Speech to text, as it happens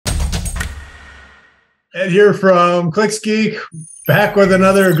And here from Clicks Geek, back with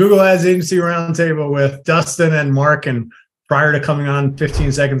another Google Ads Agency Roundtable with Dustin and Mark. And prior to coming on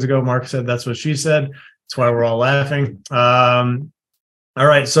 15 seconds ago, Mark said that's what she said. That's why we're all laughing. All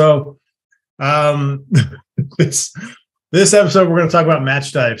right, so this episode we're going to talk about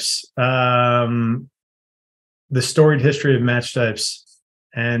match types, the storied history of match types,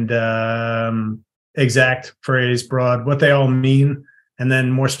 and exact, phrase, broad, what they all mean, and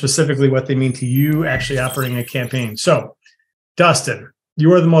then more specifically what they mean to you actually operating a campaign. So, Dustin,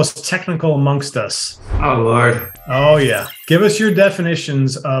 you are the most technical amongst us. Oh, Lord. Oh, yeah. Give us your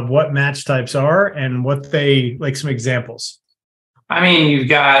definitions of what match types are and what they, like some examples. I mean, you've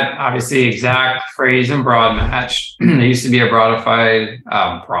got obviously exact, phrase, and broad match. There used to be a modified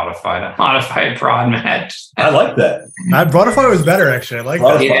broad match. I like that. Broadify was better, actually. I like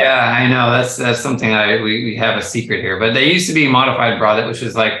that. Yeah, I know. That's something we have a secret here. But they used to be modified broad, which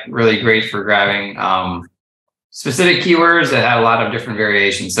is like really great for grabbing specific keywords that had a lot of different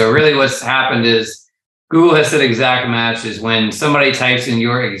variations. So really what's happened is Google has said exact match is when somebody types in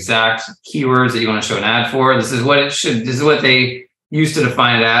your exact keywords that you want to show an ad for. This is what they used to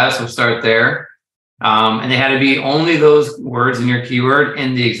define it as. We'll start there. And they had to be only those words in your keyword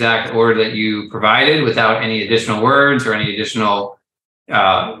in the exact order that you provided without any additional words or any additional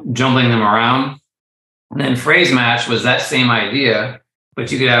jumbling them around. And then phrase match was that same idea,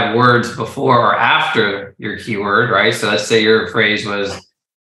 but you could have words before or after your keyword, right? So let's say your phrase was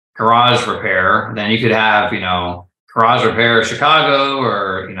garage repair. Then you could have, garage repair Chicago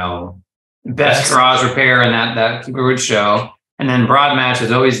or, best garage repair, and that keyword would show. And then broad match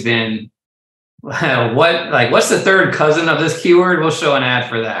has always been what's the third cousin of this keyword? We'll show an ad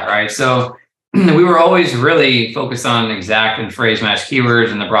for that, right? So we were always really focused on exact and phrase match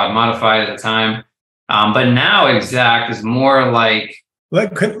keywords and the broad modified at the time. But now exact is more like.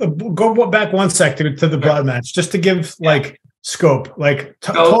 Go back one sec to the broad match, just to give scope,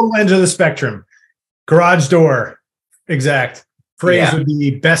 total ends of the spectrum. Garage door, exact. Phrase would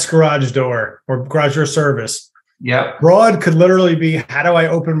be best garage door or garage door service. Yep. Broad could literally be, how do I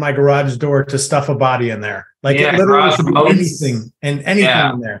open my garage door to stuff a body in there? It literally could be anything in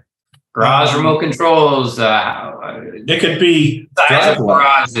there. Garage remote controls. It could be driveway.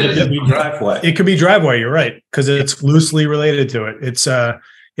 It could be driveway. You're right, because it's loosely related to it.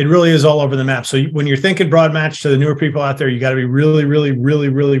 It really is all over the map. So when you're thinking broad match to the newer people out there, you got to be really, really, really,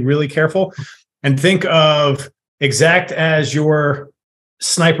 really, really careful, and think of exact as your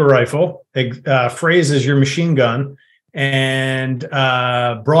sniper rifle, phrase is your machine gun, and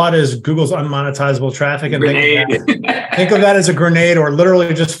broad is Google's unmonetizable traffic. And think of that as a grenade, or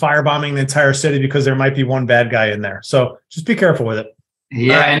literally just firebombing the entire city because there might be one bad guy in there. So just be careful with it.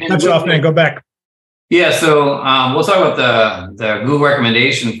 Yeah, and touch off, man. Go back. Yeah, so we'll talk about the Google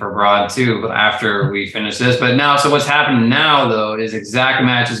recommendation for broad too after we finish this. But now, so what's happened now though is exact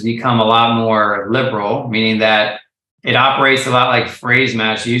match has become a lot more liberal, meaning that it operates a lot like phrase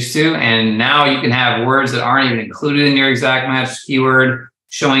match used to. And now you can have words that aren't even included in your exact match keyword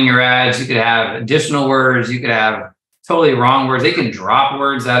showing your ads. You could have additional words. You could have totally wrong words. They can drop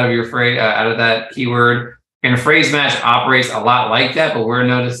words out of your phrase, out of that keyword. And phrase match operates a lot like that. But we're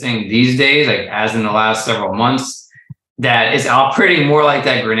noticing these days, as in the last several months, that it's operating more like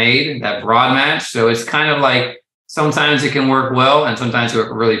that grenade, that broad match. So it's kind of like sometimes it can work well and sometimes it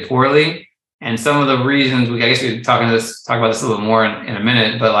work really poorly. And some of the reasons, I guess we talk about this a little more in a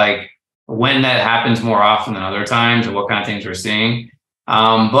minute, but when that happens more often than other times and what kind of things we're seeing.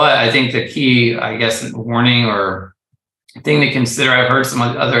 But I think the key, warning or thing to consider, I've heard some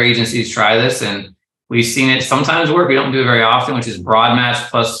other agencies try this and we've seen it sometimes work. We don't do it very often, which is broad match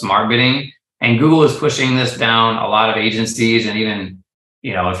plus smart bidding. And Google is pushing this down a lot of agencies. And even,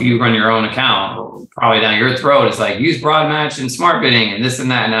 if you run your own account, probably down your throat, it's use broad match and smart bidding and this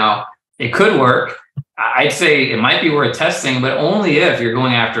and that. Now, it could work. I'd say it might be worth testing, but only if you're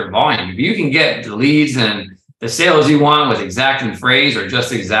going after volume. If you can get the leads and the sales you want with exact and phrase or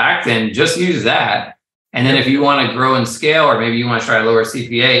just exact, then just use that. And then if you want to grow and scale, or maybe you want to try a lower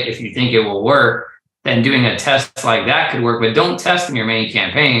CPA, if you think it will work, then doing a test like that could work. But don't test in your main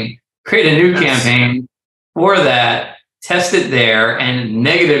campaign. Create a new campaign for that, test it there, and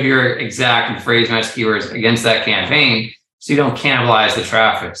negative your exact and phrase match keywords against that campaign, so you don't cannibalize the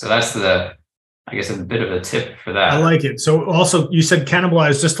traffic. So that's a bit of a tip for that. I like it. So also you said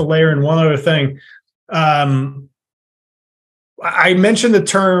cannibalize, just to layer in one other thing. I mentioned the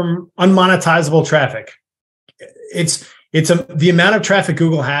term unmonetizable traffic. The amount of traffic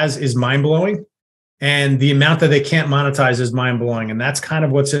Google has is mind-blowing, and the amount that they can't monetize is mind-blowing. And that's kind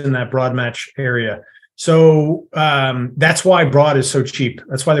of what's in that broad match area. So that's why broad is so cheap.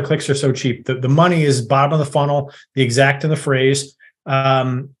 That's why the clicks are so cheap. The money is bottom of the funnel, the exact and the phrase.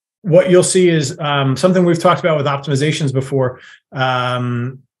 What you'll see is something we've talked about with optimizations before.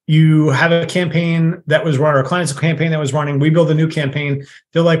 You have a campaign that was run, or a client's campaign that was running. We build a new campaign.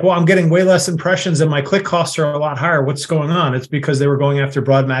 They're like, well, I'm getting way less impressions and my click costs are a lot higher. What's going on? It's because they were going after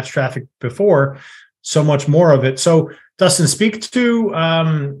broad match traffic before, so much more of it. So Dustin, speak to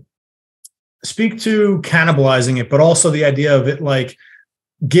cannibalizing it, but also the idea of it, like,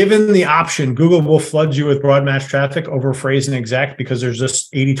 given the option, Google will flood you with broad match traffic over phrase and exact because there's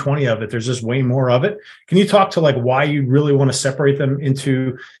just 80-20 of it. There's just way more of it. Can you talk to like why you really want to separate them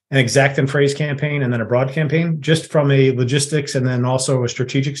into an exact and phrase campaign and then a broad campaign, just from a logistics and then also a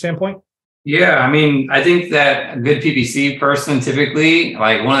strategic standpoint? Yeah, I mean, I think that a good PPC person, typically,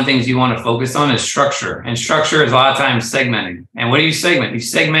 like, one of the things you want to focus on is structure. And structure is a lot of times segmenting. And what do you segment? You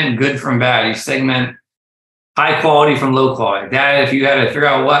segment good from bad. You segment high quality from low quality. That, if you had to figure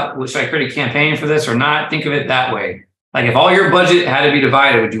out should I create a campaign for this or not, think of it that way. Like, if all your budget had to be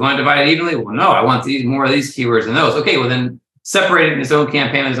divided, would you want to divide it evenly? Well, no, I want more of these keywords than those. Okay, well then separate it in its own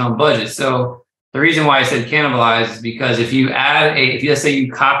campaign, its own budget. So the reason why I said cannibalize is because if you let's say you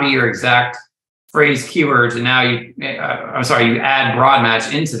copy your exact phrase keywords and now you add broad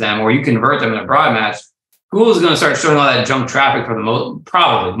match into them, or you convert them into broad match, Google is going to start showing all that junk traffic for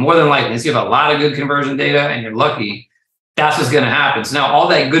probably more than likely. If you have a lot of good conversion data and you're lucky, that's what's going to happen. So now all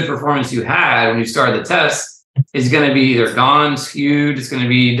that good performance you had when you started the test is going to be either gone, skewed, it's going to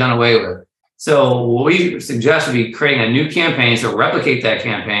be done away with. So what we suggest would be creating a new campaign. So replicate that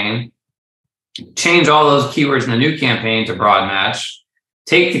campaign, change all those keywords in the new campaign to broad match,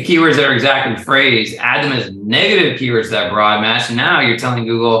 take the keywords that are exact and phrase, add them as negative keywords to that broad match. And now you're telling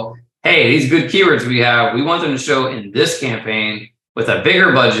Google, hey, these good keywords we have, we want them to show in this campaign with a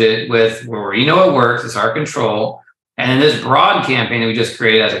bigger budget, where we know it works, it's our control. And then this broad campaign that we just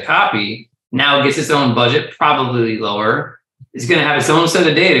created as a copy now gets its own budget, probably lower. It's going to have its own set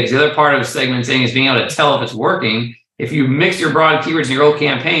of data, because the other part of segmenting is being able to tell if it's working. If you mix your broad keywords in your old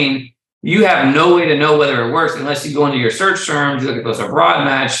campaign, you have no way to know whether it works unless you go into your search terms, you look at those, a broad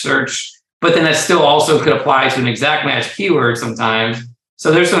match search, but then that still also could apply to an exact match keyword sometimes.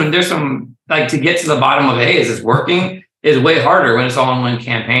 So there's some like, to get to the bottom of it, hey, is this working, is way harder when it's all in one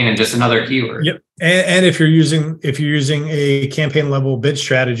campaign and just another keyword. Yep. And if you're using a campaign level bid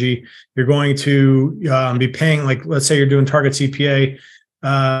strategy, you're going to be paying, like, let's say you're doing target CPA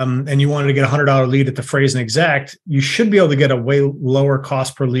and you wanted to get a $100 lead at the phrase and exact, you should be able to get a way lower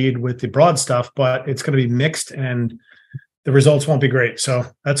cost per lead with the broad stuff, but it's going to be mixed and the results won't be great. So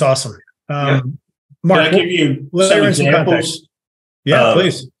that's awesome. Mark, can I give you some examples? Yeah,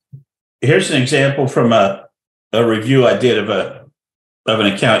 please. Here's an example from a review I did of an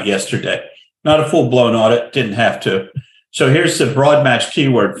account yesterday. Not a full-blown audit, didn't have to. So here's the broad match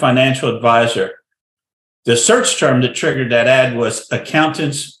keyword, financial advisor. The search term that triggered that ad was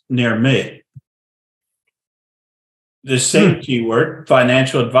accountants near me. The same keyword,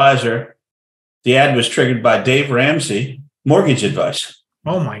 financial advisor, the ad was triggered by Dave Ramsey, mortgage advice.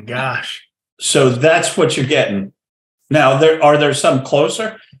 Oh my gosh. So that's what you're getting. Now, are there some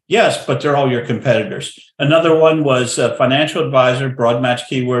closer? Yes, but they're all your competitors. Another one was financial advisor, broad match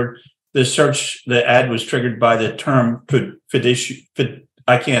keyword. The ad was triggered by the term fiduciary.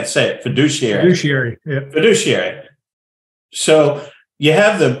 I can't say it. Fiduciary. Yeah. Fiduciary. So you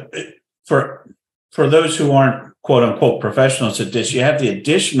have for those who aren't quote unquote professionals at this, you have the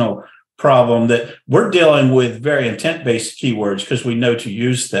additional problem that we're dealing with very intent-based keywords because we know to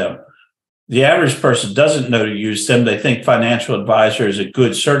use them. The average person doesn't know to use them. They think financial advisor is a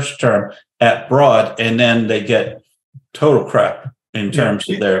good search term at broad, and then they get total crap in terms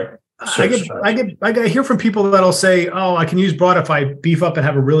of their search terms. I hear from people that'll say, oh, I can use broad if I beef up and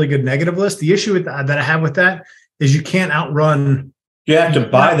have a really good negative list. The issue that I have with that is you can't outrun. You have to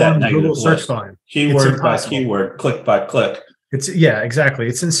buy that negative Google search list. volume. Keyword by keyword, click by click. Exactly.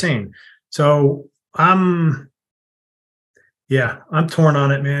 It's insane. So I'm torn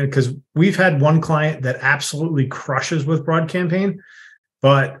on it, man, because we've had one client that absolutely crushes with broad campaign,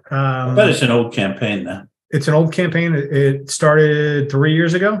 but I bet it's an old campaign now. It's an old campaign. It started 3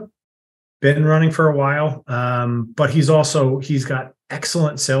 years ago, been running for a while. But he's got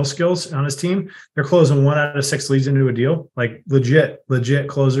excellent sales skills on his team. They're closing 1 out of 6 leads into a deal, like legit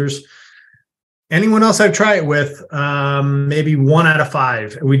closers. Anyone else I've tried it with, maybe 1 out of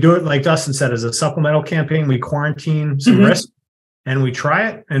 5. We do it, like Dustin said, as a supplemental campaign. We quarantine some risk and we try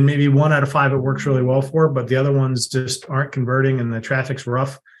it, and maybe 1 out of 5 it works really well for, but the other ones just aren't converting and the traffic's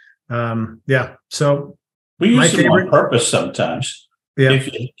rough. So we use them on purpose sometimes. Yeah.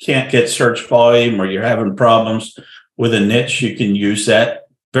 If you can't get search volume or you're having problems with a niche, you can use that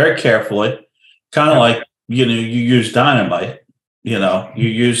very carefully. Kind of like, you use dynamite, you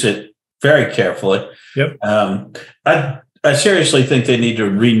use it very carefully. Yep. I seriously think they need to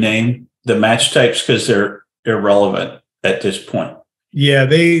rename the match types because they're irrelevant at this point. Yeah,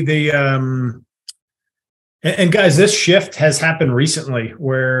 and guys, this shift has happened recently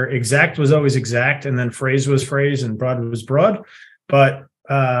where exact was always exact and then phrase was phrase and broad was broad. But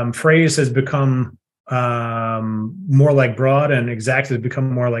phrase has become more like broad and exact has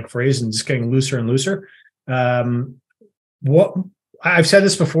become more like phrase and just getting looser and looser. What I've said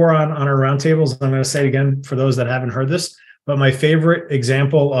this before on our roundtables, I'm going to say it again for those that haven't heard this, but my favorite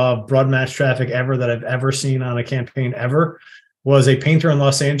example of broad match traffic ever that I've ever seen on a campaign ever was a painter in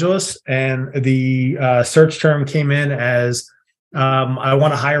Los Angeles. And the search term came in as, I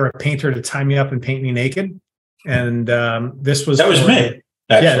want to hire a painter to tie me up and paint me naked. And that was me. Actually.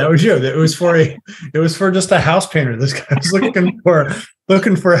 Yeah, that was you. It was for just a house painter. This guy was looking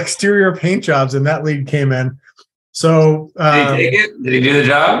for exterior paint jobs, and that lead came in. So did he take it? Did he do the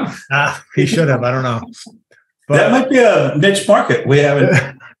job? He should have. I don't know. But, that might be a niche market. We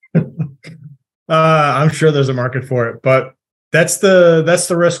haven't. I'm sure there's a market for it, but that's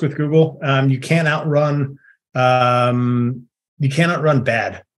the risk with Google. You can't outrun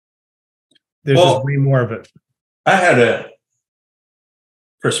bad. There's just way more of it. I had a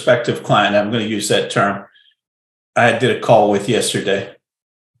prospective client, I'm going to use that term, I did a call with yesterday.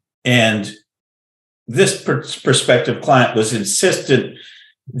 And this prospective client was insistent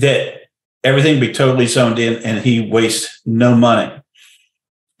that everything be totally zoned in and he waste no money.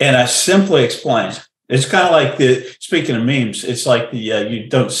 And I simply explained, it's kind of like speaking of memes, it's like you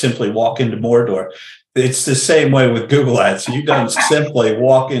don't simply walk into Mordor. It's the same way with Google Ads. You don't simply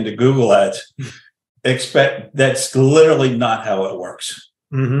walk into Google Ads. That's literally not how it works.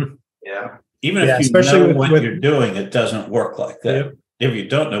 Mm-hmm. Yeah. Even if you know what you're doing, it doesn't work like that. Yep. If you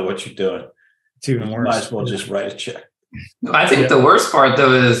don't know what you're doing, it's even worse. You might as well just write a check. I think the worst part,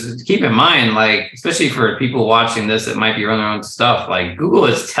 though, is keep in mind, like, especially for people watching this that might be running their own stuff, like Google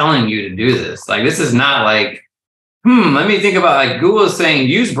is telling you to do this. Like, this is not like, let me think about, like, Google is saying,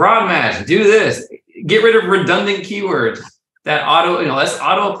 use broad match, do this, get rid of redundant keywords, let's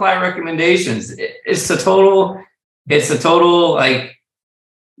auto apply recommendations. It's a total, like,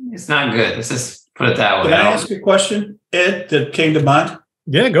 it's not good. Let's just put it that way. Can I ask a question, Ed, that came to mind?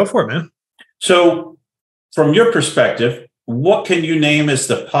 Yeah, go for it, man. So from your perspective, what can you name as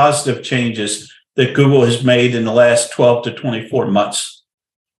the positive changes that Google has made in the last 12 to 24 months?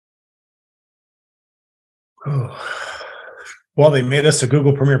 Oh. Well, they made us a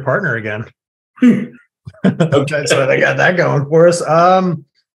Google Premier Partner again. Okay, so they got that going for us.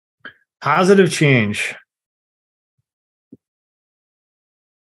 Positive change.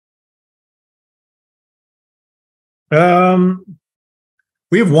 We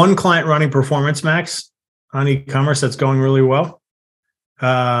have one client running Performance Max on e-commerce that's going really well.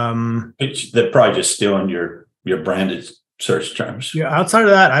 They're probably just stealing your branded search terms. Yeah, outside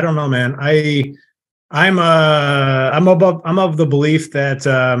of that, I don't know, man. I'm of the belief that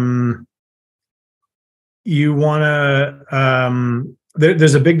you want to.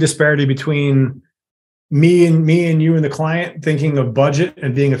 There's a big disparity between me and you and the client thinking of budget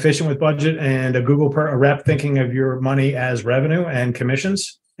and being efficient with budget, and a rep thinking of your money as revenue and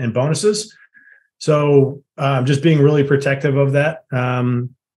commissions and bonuses. So just being really protective of that.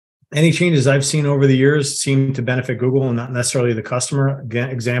 Any changes I've seen over the years seem to benefit Google and not necessarily the customer. Again,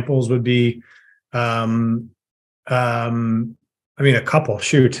 examples would be, a couple.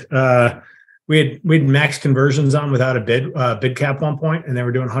 We had max conversions on without a bid cap at one point, and they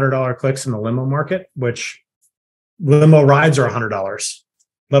were doing $100 clicks in the limo market, which limo rides are $100,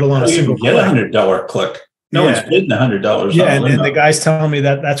 let alone a single click. Get $100 click. No one's bidding $100. Yeah, and the guy's telling me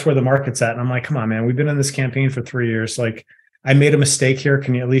that that's where the market's at, and I'm like, come on, man, we've been in this campaign for 3 years. Like, I made a mistake here.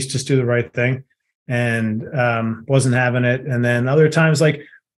 Can you at least just do the right thing? And wasn't having it. And then other times, like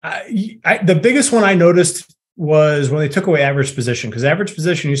the biggest one I noticed was when they took away average position, because average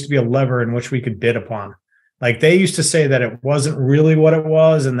position used to be a lever in which we could bid upon. Like, they used to say that it wasn't really what it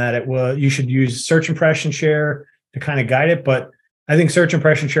was, and that you should use search impression share to kind of guide it. But I think search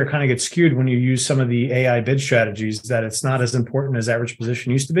impression share kind of gets skewed when you use some of the AI bid strategies, that it's not as important as average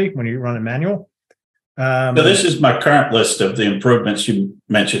position used to be when you run it manual. So this is my current list of the improvements you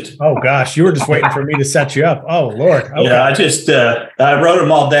mentioned. Oh gosh, you were just waiting for me to set you up. Oh Lord. Okay. Yeah, I wrote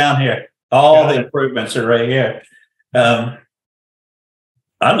them all down here. All the improvements are right here. I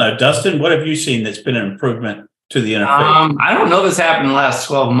don't know, Dustin, what have you seen that's been an improvement to the interface? I don't know if this happened in the last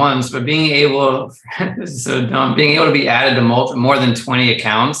 12 months, but being able, this is so dumb, being able to be added to more than 20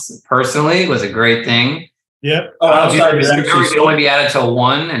 accounts personally was a great thing. Yep. You could only be added to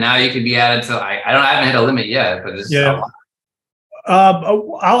one, and now you could be added to, I haven't hit a limit yet, but it's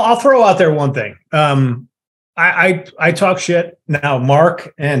I'll throw out there one thing. I talk shit now.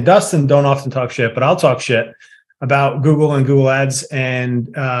 Mark and Dustin don't often talk shit, but I'll talk shit about Google and Google Ads and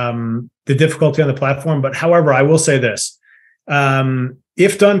the difficulty on the platform. But however, I will say this: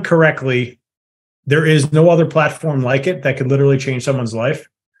 if done correctly, there is no other platform like it that could literally change someone's life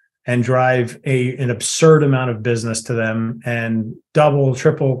and drive an absurd amount of business to them and double,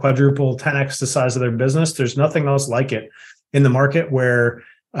 triple, quadruple, 10x the size of their business. There's nothing else like it in the market where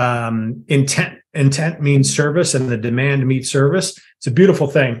intent means service and the demand meets service. It's a beautiful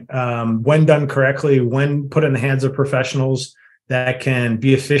thing. When done correctly, when put in the hands of professionals that can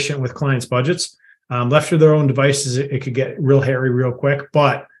be efficient with clients' budgets, left to their own devices, it could get real hairy real quick.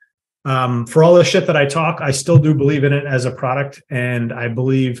 But for all the shit that I talk, I still do believe in it as a product. And I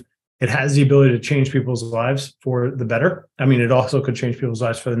believe it has the ability to change people's lives for the better. I mean, it also could change people's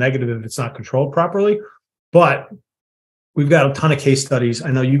lives for the negative if it's not controlled properly. But we've got a ton of case studies. I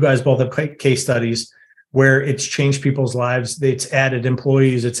know you guys both have case studies where it's changed people's lives. It's added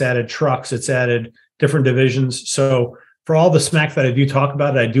employees, it's added trucks, it's added different divisions. So for all the smack that I do talk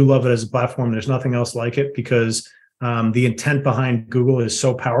about it, I do love it as a platform. There's nothing else like it because the intent behind Google is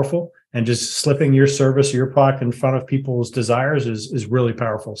so powerful, and just slipping your service or your product in front of people's desires is really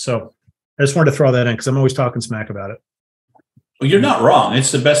powerful. So I just wanted to throw that in because I'm always talking smack about it. Well, you're not wrong.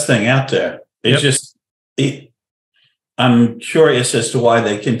 It's the best thing out there. It's I'm curious as to why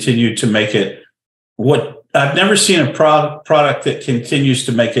they continue to make it what I've never seen a product that continues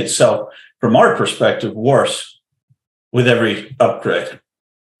to make itself, from our perspective, worse with every upgrade.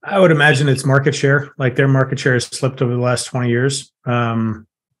 I would imagine it's market share. Like their market share has slipped over the last 20 years.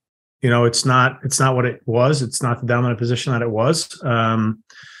 It's not what it was. It's not the dominant position that it was. So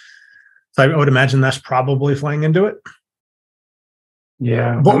I would imagine that's probably playing into it.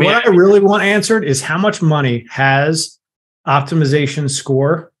 Yeah. But what I really want answered is how much money has optimization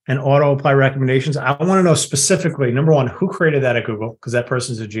score and auto apply recommendations. I want to know specifically, number one, who created that at Google, because that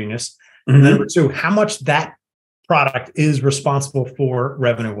person's a genius. Mm-hmm. And number two, how much that product is responsible for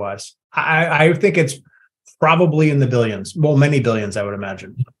revenue wise. I think it's probably in the billions. Well, many billions, I would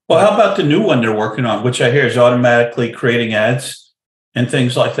imagine. Well, how about the new one they're working on, which I hear is automatically creating ads and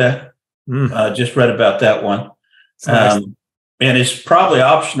things like that? Just read about that one. Nice. And it's probably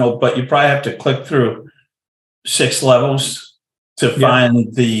optional, but you probably have to click through 6 levels to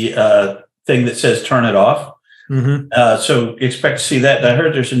find the thing that says turn it off. Mm-hmm. So expect to see that. I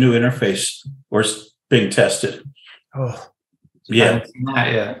heard there's a new interface where it's being tested. Oh, yeah. Not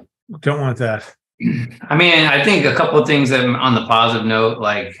yet. Don't want that. I mean, I think a couple of things that on the positive note,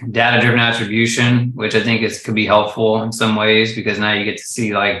 like data-driven attribution, which I think could be helpful in some ways, because now you get to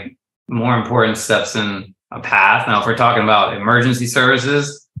see like more important steps in a path. Now, if we're talking about emergency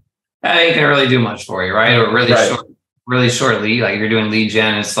services, that ain't gonna really do much for you, right? Or really short lead. Like if you're doing lead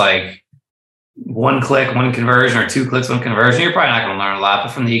gen, it's like 1 click, 1 conversion, or 2 clicks, 1 conversion. You're probably not gonna learn a lot.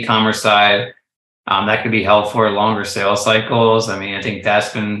 But from the e-commerce side, that could be helpful for longer sales cycles. I mean, I think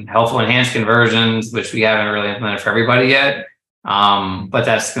that's been helpful. Enhanced conversions, which we haven't really implemented for everybody yet. But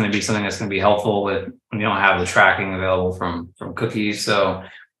that's going to be something that's going to be helpful when you don't have the tracking available from cookies. So,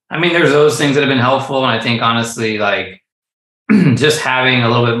 I mean, there's those things that have been helpful. And I think honestly, like just having a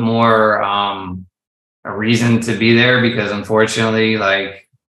little bit more a reason to be there, because unfortunately, like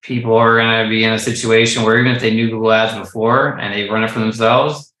people are going to be in a situation where even if they knew Google Ads before and they've run it for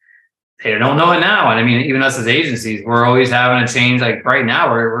themselves, they don't know it now. And I mean, even us as agencies, we're always having to change. Like right now,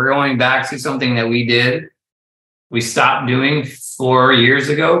 we're going back to something that we stopped doing 4 years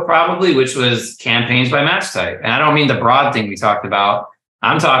ago, probably, which was campaigns by match type. And I don't mean the broad thing we talked about.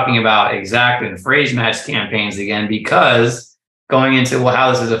 I'm talking about exact and phrase match campaigns again, because going into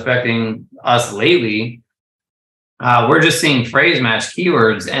how this is affecting us lately, we're just seeing phrase match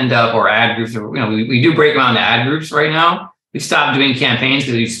keywords end up, or ad groups. We do break them out into ad groups right now. We stopped doing campaigns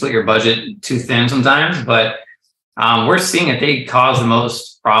because you split your budget too thin sometimes, but we're seeing that they cause the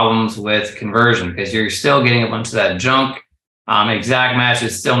most problems with conversion, because you're still getting a bunch of that junk. Exact match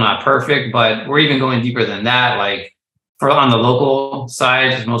is still not perfect, but we're even going deeper than that. Like on the local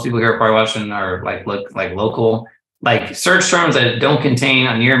side, most people here are probably watching are like local, like search terms that don't contain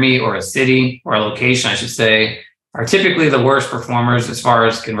a near me or a city or a location, I should say, are typically the worst performers as far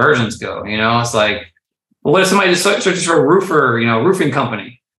as conversions go. It's like, well, what if somebody just searches for a roofer, roofing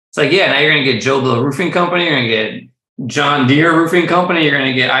company? It's like, yeah, now you're going to get Joe Blow Roofing Company. You're going to get John Deere roofing company. You're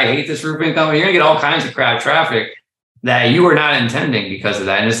going to get, I hate this roofing company. You're going to get all kinds of crap traffic that you are not intending because of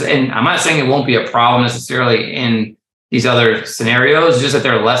that. And I'm not saying it won't be a problem necessarily in these other scenarios, just that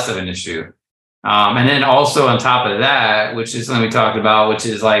they're less of an issue. And then also on top of that, which is something we talked about, which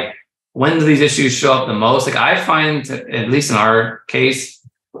is like, when do these issues show up the most? Like I find, at least in our case,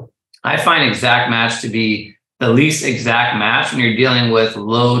 I find exact match to be the least exact match when you're dealing with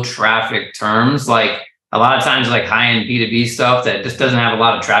low traffic terms. Like a lot of times like high-end B2B stuff that just doesn't have a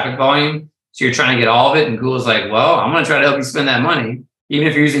lot of traffic volume. So you're trying to get all of it. And Google's like, well, I'm going to try to help you spend that money. Even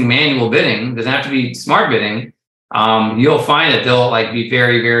if you're using manual bidding, it doesn't have to be smart bidding. You'll find that they'll like be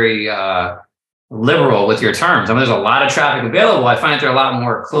very, very liberal with your terms. I mean, there's a lot of traffic available. I find that they're a lot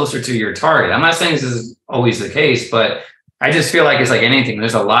more closer to your target. I'm not saying this is always the case, but I just feel like it's like anything.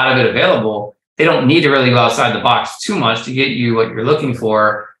 There's a lot of it available. They don't need to really go outside the box too much to get you what you're looking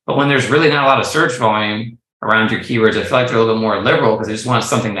for. But when there's really not a lot of search volume around your keywords, I feel like they're a little bit more liberal because they just want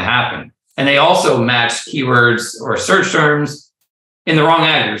something to happen. And they also match keywords or search terms in the wrong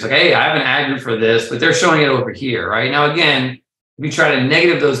ad groups. Like, hey, I have an ad group for this, but they're showing it over here, right? Now, again, if you try to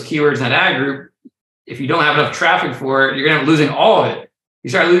negative those keywords in that ad group, if you don't have enough traffic for it, you're going to be losing all of it. You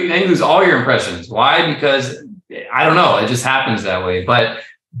start losing, you lose all your impressions. Why? Because I don't know. It just happens that way. But,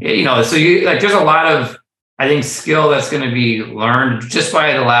 you know, so you like, there's a lot of, I think, skill that's going to be learned just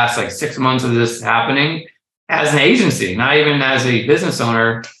by the last like 6 months of this happening as an agency, not even as a business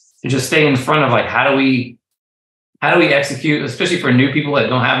owner, to just stay in front of like, how do we execute, especially for new people that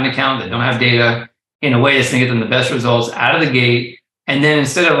don't have an account, that don't have data, in a way that's going to get them the best results out of the gate. And then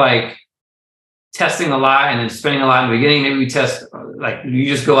instead of like testing a lot and then spending a lot in the beginning, maybe we test, like you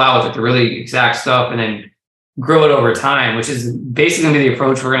just go out with the really exact stuff and then grow it over time, which is basically going to be the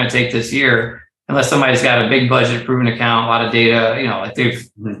approach we're going to take this year, unless somebody's got a big budget, proven account, a lot of data, you know, like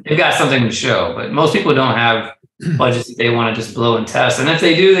they've got something to show. But most people don't have budgets that they want to just blow and test. And if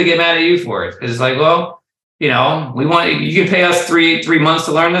they do, they get mad at you for it. Because it's like, well, you know, you can pay us three months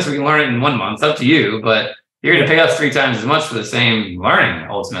to learn this, or we can learn it in 1 month. It's up to you, but you're going to pay us 3 times as much for the same learning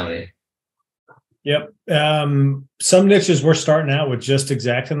ultimately. Yep. Some niches we're starting out with just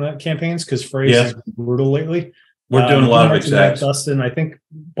exact in the campaigns because phrase is brutal lately. We're doing a lot of exacts. Dustin, I think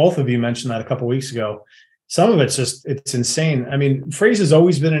both of you mentioned that a couple of weeks ago. Some of it's just, it's insane. I mean, phrase has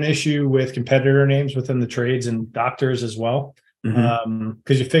always been an issue with competitor names within the trades and doctors as well.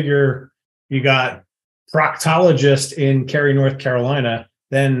 Because you figure you got proctologist in Cary, North Carolina,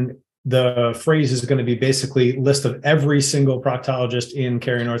 then the phrase is going to be basically list of every single proctologist in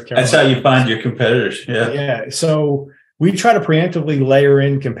Cary, North Carolina. That's how you find your competitors. Yeah. So we try to preemptively layer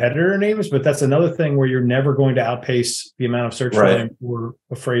in competitor names, but that's another thing where you're never going to outpace the amount of search volume for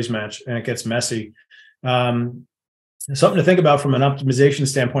a phrase match, and it gets messy. Something to think about from an optimization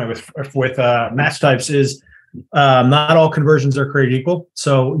standpoint with match types is not all conversions are created equal.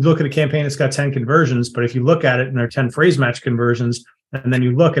 So you look at a campaign that's got 10 conversions, but if you look at it and there are 10 phrase match conversions, and then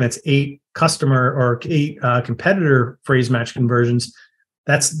you look and it's 8 customer or 8 competitor phrase match conversions,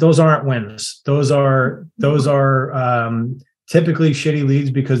 those aren't wins. Those are typically shitty leads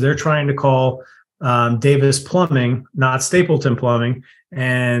because they're trying to call Davis Plumbing, not Stapleton Plumbing,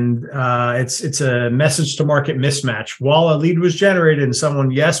 and it's a message to market mismatch. While a lead was generated and someone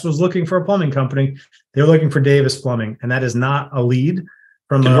was looking for a plumbing company, they're looking for Davis Plumbing, and that is not a lead.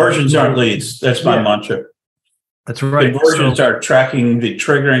 Conversions aren't leads. That's my mantra. That's right. Conversions are tracking the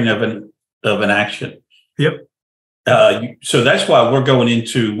triggering of an action. Yep. So that's why we're going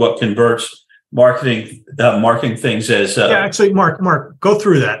into what converts marketing things as. Actually, Mark, go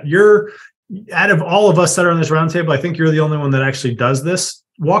through that. You're out of all of us that are on this roundtable, I think you're the only one that actually does this.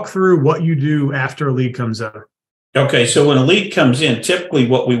 Walk through what you do after a lead comes in. Okay, so when a lead comes in, typically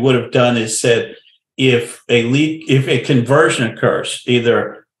what we would have done is said, if a conversion occurs,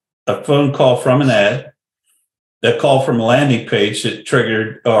 either a phone call from an ad, a call from a landing page that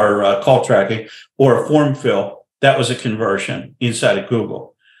triggered our call tracking, or a form fill, that was a conversion inside of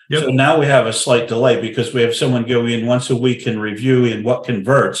Google. Yep. So now we have a slight delay because we have someone go in once a week and review in what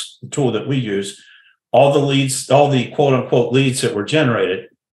converts, the tool that we use, all the leads, all the quote unquote leads that were generated,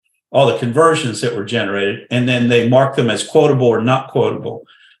 all the conversions that were generated, and then they mark them as quotable or not quotable.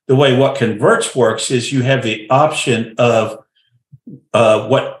 The way what converts works is you have the option of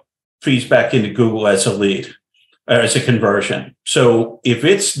what feeds back into Google as a lead, as a conversion. So if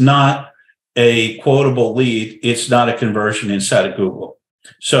it's not a quotable lead, it's not a conversion inside of Google.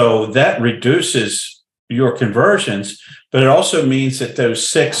 So that reduces your conversions, but it also means that those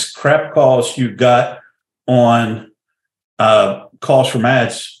 6 crap calls you got on calls from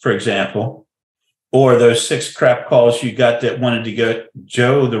ads, for example, or those 6 crap calls you got that wanted to go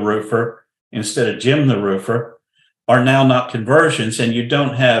Joe the roofer instead of Jim the roofer, are now not conversions, and you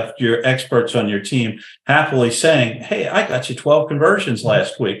don't have your experts on your team happily saying, hey, I got you 12 conversions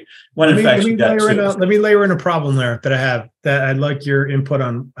last week, when in fact you got 2. Let me layer in a problem there that I have that I'd like your input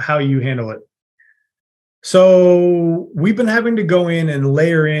on how you handle it. So we've been having to go in and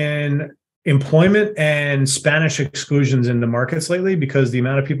layer in employment and Spanish exclusions into markets lately because the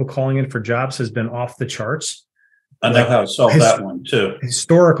amount of people calling in for jobs has been off the charts. I know how to solve that one too.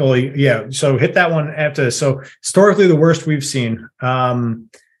 Historically, yeah. So hit that one after. So historically, the worst we've seen.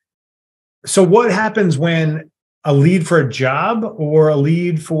 So what happens when a lead for a job or a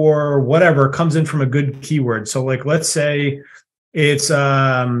lead for whatever comes in from a good keyword? So like, let's say it's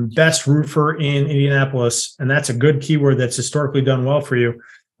best roofer in Indianapolis, and that's a good keyword that's historically done well for you.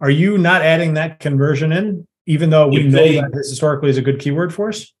 Are you not adding that conversion in, even though we know that this historically is a good keyword for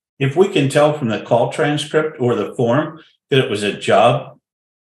us? If we can tell from the call transcript or the form that it was a job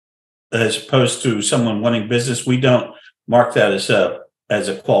as opposed to someone wanting business, we don't mark that as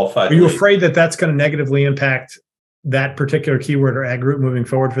a qualified. Are you afraid that that's going to negatively impact that particular keyword or ad group moving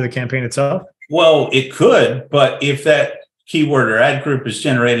forward for the campaign itself? Well, it could, but if that keyword or ad group is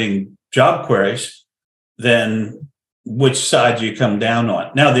generating job queries, then which side do you come down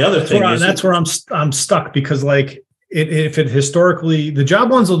on? Now, the other thing is that's where I'm stuck, because like if it historically, the job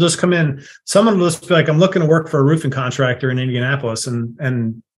ones will just come in. Someone will just be like, I'm looking to work for a roofing contractor in Indianapolis,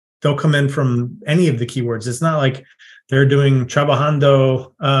 and they'll come in from any of the keywords. It's not like they're doing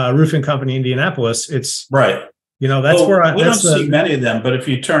Trabajando roofing company Indianapolis. It's right. You know, that's where we don't see many of them, but if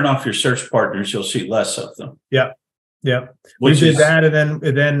you turn off your search partners, you'll see less of them. Yeah. Yeah. We did that, and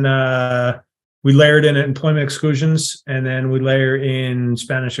then we layered in employment exclusions, and then we layer in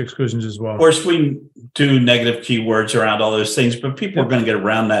Spanish exclusions as well. Of course, we do negative keywords around all those things, but people are going to get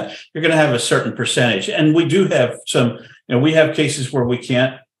around that. You're going to have a certain percentage. And we do have some, we have cases where we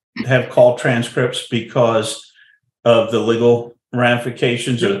can't have call transcripts because of the legal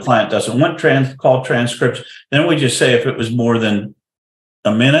ramifications, or the client doesn't want call transcripts. Then we just say if it was more than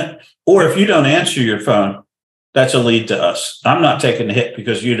a minute, or if you don't answer your phone, that's a lead to us. I'm not taking the hit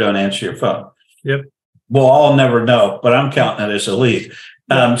because you don't answer your phone. Yep. Well, I'll never know, but I'm counting it as a lead.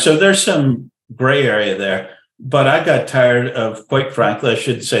 So there's some gray area there. But I got tired of, quite frankly, I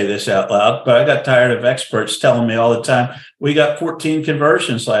shouldn't say this out loud, but I got tired of experts telling me all the time, we got 14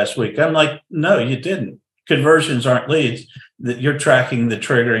 conversions last week. I'm like, no, you didn't. Conversions aren't leads. That you're tracking the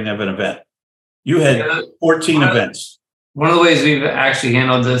triggering of an event. You had 14 events. One of the ways we've actually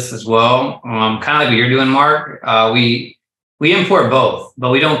handled this as well, kind of like what you're doing, Mark, we import both, but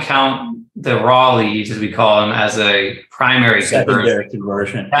we don't count the raw leads, as we call them, as a primary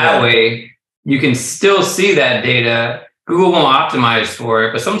conversion. That way, you can still see that data. Google won't optimize for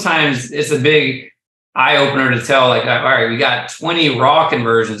it, but sometimes it's a big eye opener to tell, like, all right, we got 20 raw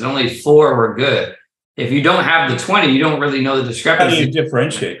conversions and only 4 were good. If you don't have the 20, you don't really know the discrepancy. How do you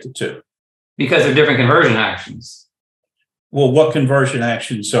differentiate the two? Because they're different conversion actions. Well, what conversion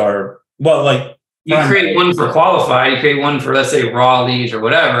actions are, like, you create one for qualified, you create one for, let's say, raw leads or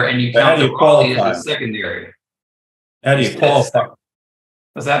whatever, and you count the raw leads as secondary. How do you qualify?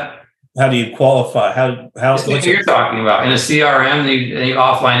 What's that? How do you qualify? What's what you're talking about? In a CRM, they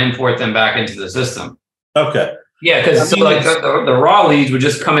offline import them back into the system. Okay. Yeah, because the raw leads would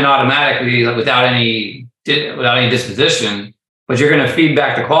just come in automatically, like, without any disposition, but you're going to feed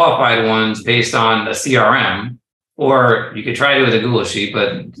back the qualified ones based on the CRM, or you could try to do it with a Google Sheet,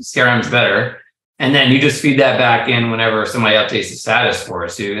 but CRM is better. And then you just feed that back in whenever somebody updates the status for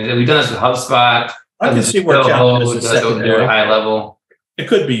us. We've done this with HubSpot. I can see where it is a secondary high level. It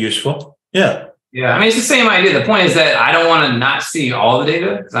could be useful. Yeah. Yeah. I mean, it's the same idea. The point is that I don't want to not see all the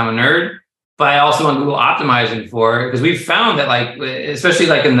data because I'm a nerd, but I also want Google optimizing for it, because we've found that, like, especially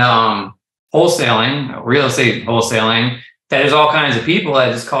like in the wholesaling, real estate wholesaling, that there's all kinds of people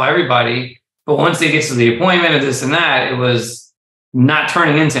that just call everybody. But once they get to the appointment of this and that, it was not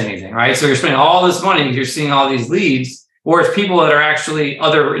turning into anything, right? So you're spending all this money, you're seeing all these leads, or it's people that are actually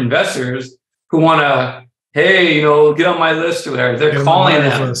other investors who want to, hey, get on my list or whatever. They're calling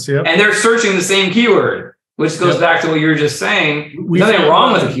them, and they're searching the same keyword, which goes back to what you were just saying. Nothing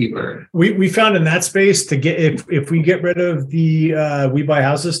wrong with the keyword. We found in that space to get, if we get rid of the we buy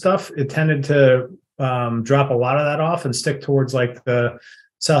houses stuff, it tended to drop a lot of that off and stick towards like the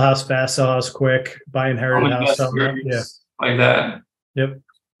sell house fast, sell house quick, buy inherited house. Yeah. Like that. Yep.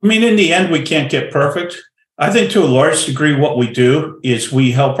 I mean, in the end, we can't get perfect. I think to a large degree, what we do is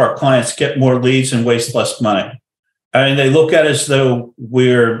we help our clients get more leads and waste less money. I mean, they look at us as though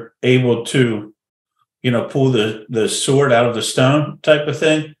we're able to, pull the sword out of the stone type of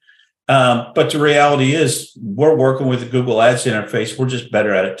thing. But the reality is we're working with the Google Ads interface. We're just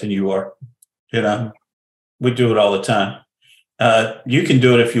better at it than you are, We do it all the time. You can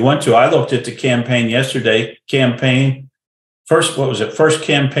do it if you want to. I looked at the campaign yesterday. What was it? First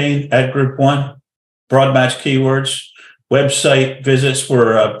campaign at Group 1, broad match keywords, website visits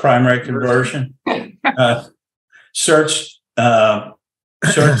for primary conversion, search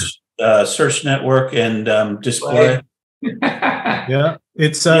network, and display. Yeah,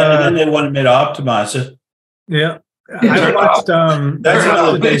 it's and then they wanted me to optimize it. Yeah, I watched. That's one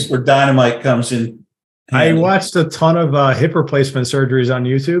of the days where dynamite comes in. I watched a ton of hip replacement surgeries on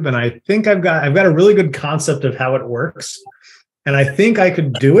YouTube, and I think I've got a really good concept of how it works, and I think I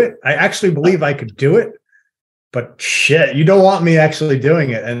could do it. I actually believe I could do it, but shit, you don't want me actually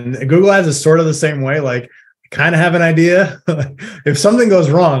doing it. And Google Ads is sort of the same way. Like, kind of have an idea. If something goes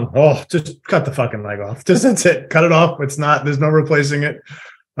wrong, just cut the fucking leg off. Just that's it. Cut it off. There's no replacing it.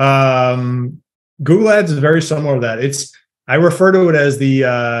 Google Ads is very similar to that. I refer to it as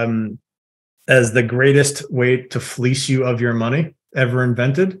the greatest way to fleece you of your money ever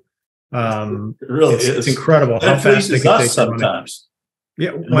invented. It really is. It's incredible how fast they can take sometimes.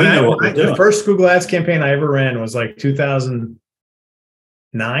 Yeah, the first Google Ads campaign I ever ran was like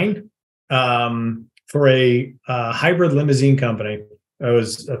 2009. For a hybrid limousine company. It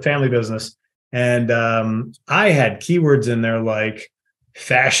was a family business. And I had keywords in there like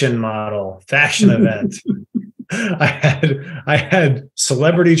fashion model, fashion event. I had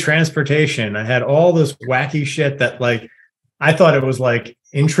celebrity transportation. I had all this wacky shit that like, I thought it was like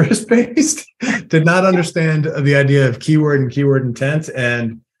interest based, did not understand the idea of keyword and keyword intent.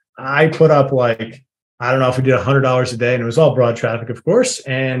 And I put up like, I don't know if we did $100 a day, and it was all broad traffic, of course.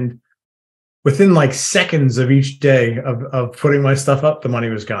 And within like seconds of each day of putting my stuff up, the money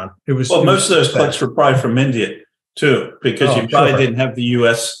was gone. Most of those clicks were probably from India too, because you probably didn't have the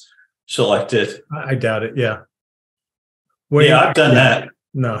US selected. I doubt it. Yeah. I've done that.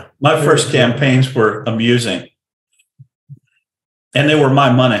 No. My first campaigns were amusing. And they were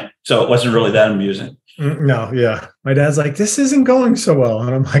my money. So it wasn't really that amusing. No, yeah. My dad's like, this isn't going so well.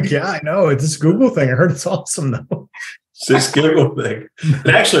 And I'm like, yeah, I know. It's this Google thing. I heard it's awesome though. This Google thing.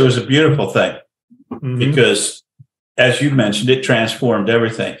 It actually was a beautiful thing because, as you mentioned, it transformed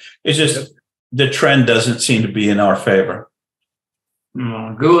everything. It's just the trend doesn't seem to be in our favor.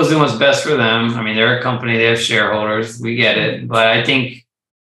 Google's doing what's best for them. I mean, they're a company, they have shareholders. We get it. But I think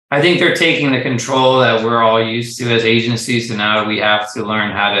they're taking the control that we're all used to as agencies. So now we have to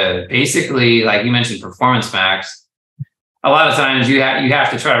learn how to basically, like you mentioned, Performance Max. A lot of times you have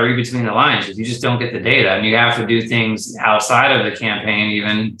to try to read between the lines if you just don't get the data, and you have to do things outside of the campaign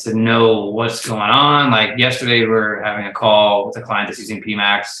even to know what's going on. Like yesterday, we were having a call with a client that's using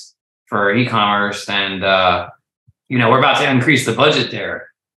PMax for e-commerce, and we're about to increase the budget there.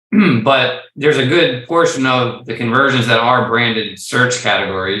 But there's a good portion of the conversions that are branded search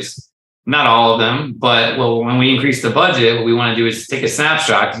categories. Not all of them, but when we increase the budget, what we want to do is take a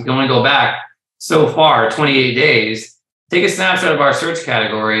snapshot. You can only go back so far, 28 days. Take a snapshot of our search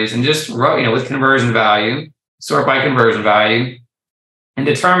categories and just with conversion value, sort by conversion value, and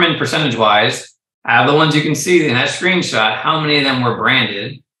determine percentage-wise, out of the ones you can see in that screenshot, how many of them were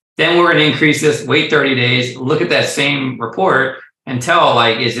branded. Then we're going to increase this, wait 30 days, look at that same report and tell,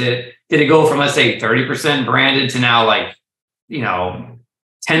 like, did it go from, let's say, 30% branded to now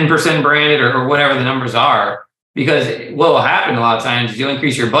 10% branded or whatever the numbers are. Because what will happen a lot of times is you'll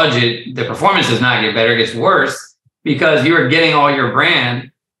increase your budget, the performance does not get better, it gets worse. Because you are getting all your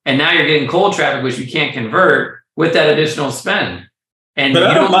brand, and now you're getting cold traffic, which you can't convert with that additional spend. And you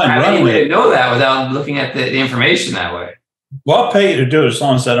don't have any way to know that without looking at the information that way. Well, I'll pay you to do it as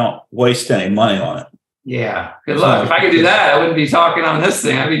long as I don't waste any money on it. Yeah, good luck. If I could do that, I wouldn't be talking on this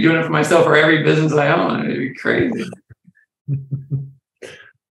thing. I'd be doing it for myself for every business I own. It'd be crazy.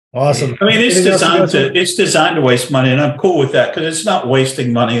 Awesome. I mean, it's designed to waste money, and I'm cool with that because it's not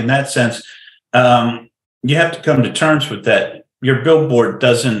wasting money in that sense. You have to come to terms with that. Your billboard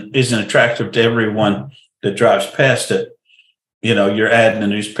isn't attractive to everyone that drives past it. Your ad in the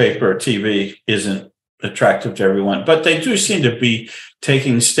newspaper or TV isn't attractive to everyone, but they do seem to be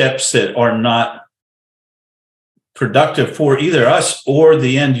taking steps that are not productive for either us or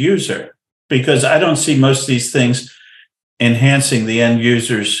the end user, because I don't see most of these things enhancing the end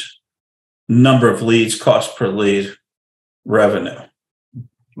user's number of leads, cost per lead, revenue.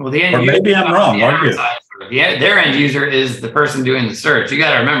 Well, the end user, maybe I'm wrong. Aren't you? Their end user is the person doing the search. You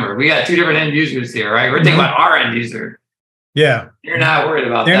got to remember, we got two different end users here, right? We're thinking about our end user. Yeah, you're not worried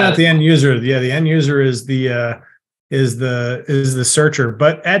about that. They're not the end user. Yeah, the end user is the searcher.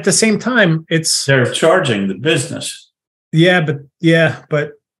 But at the same time, they're charging the business. Yeah,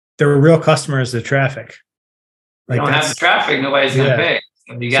 but they're real customers. The traffic. Like, you don't have the traffic, nobody's going to pay.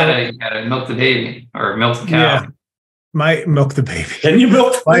 You gotta milk the baby or milk the cow. Yeah, milk the baby. Can you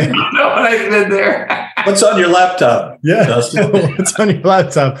milk the baby? I don't know what I did there. What's on your laptop? Yeah, Dustin? what's on your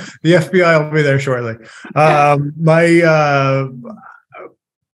laptop? The FBI will be there shortly.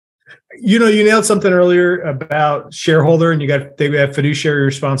 You nailed something earlier about shareholder, and they have fiduciary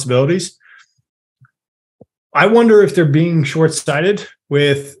responsibilities. I wonder if they're being short-sighted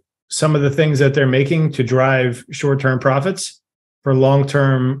with some of the things that they're making to drive short-term profits for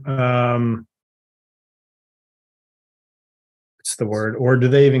long-term. What's the word? Or do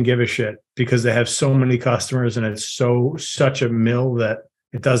they even give a shit because they have so many customers and it's such a mill that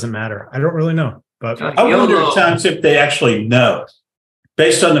it doesn't matter? I don't really know, but I wonder at times if they actually know.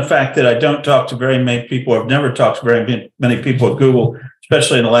 Based on the fact that I don't talk to very many people, I've never talked to very many people at Google,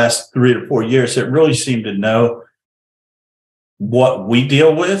 especially in the last 3 to 4 years, that really seem to know what we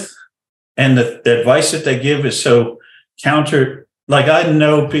deal with. And the advice that they give is so counter. Like I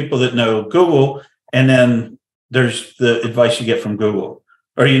know people that know Google, and then there's the advice you get from Google.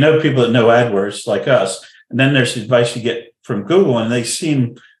 Or people that know AdWords like us, and then there's the advice you get from Google, and they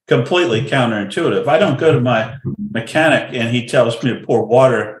seem completely counterintuitive. I don't go to my mechanic and he tells me to pour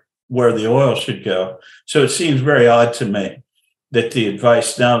water where the oil should go. So it seems very odd to me that the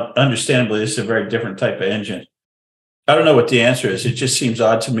advice, now understandably, this is a very different type of engine. I don't know what the answer is. It just seems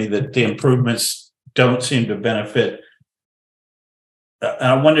odd to me that the improvements don't seem to benefit.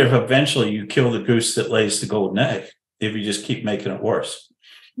 I wonder if eventually you kill the goose that lays the golden egg if you just keep making it worse.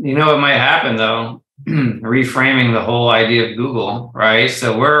 You know what might happen though? Reframing the whole idea of Google, right?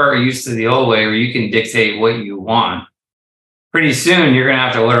 So we're used to the old way where you can dictate what you want. Pretty soon, you're going to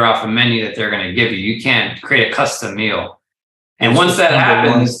have to order off a menu that they're going to give you. You can't create a custom meal. And once that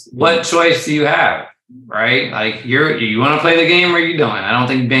happens, what choice do you have, right? Like you want to play the game or you don't? I don't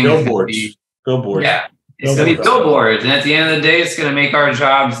think Bing is going to be billboards. Yeah, it's going to be billboards. And at the end of the day, it's going to make our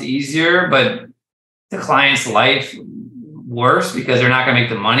jobs easier, but the client's life worse because they're not going to make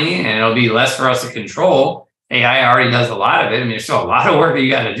the money, and it'll be less for us to control. AI already does a lot of it. I mean, there's still a lot of work that you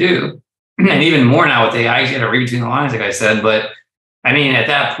got to do, and even more now with AI, you got to read between the lines, like I said. But I mean, at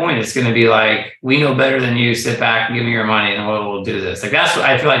that point, it's going to be like, we know better than you. Sit back and give me your money, and we'll do this. Like that's what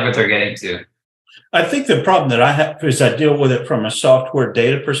I feel like what they're getting to. I think the problem that I have is I deal with it from a software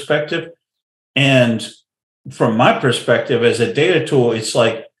data perspective, and from my perspective as a data tool, it's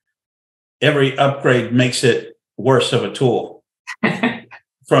like every upgrade makes it worse of a tool.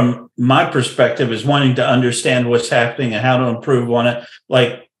 From my perspective is wanting to understand what's happening and how to improve on it.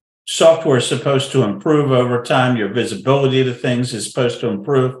 Like software is supposed to improve over time. Your visibility to things is supposed to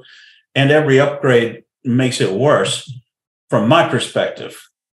improve, and every upgrade makes it worse from my perspective.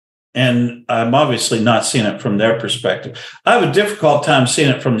 And I'm obviously not seeing it from their perspective. I have a difficult time seeing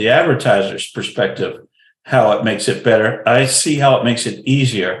it from the advertiser's perspective, how it makes it better. I see how it makes it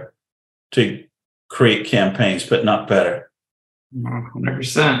easier to create campaigns, but not better.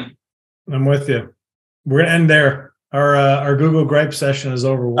 100%. I'm with you. We're going to end there. Our Google gripe session is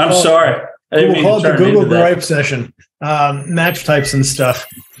over. I'm sorry. We'll call it the Google gripe session. Match types and stuff.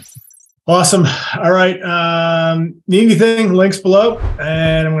 Awesome. All right. Need anything? Links below.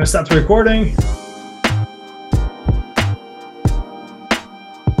 And I'm going to stop the recording.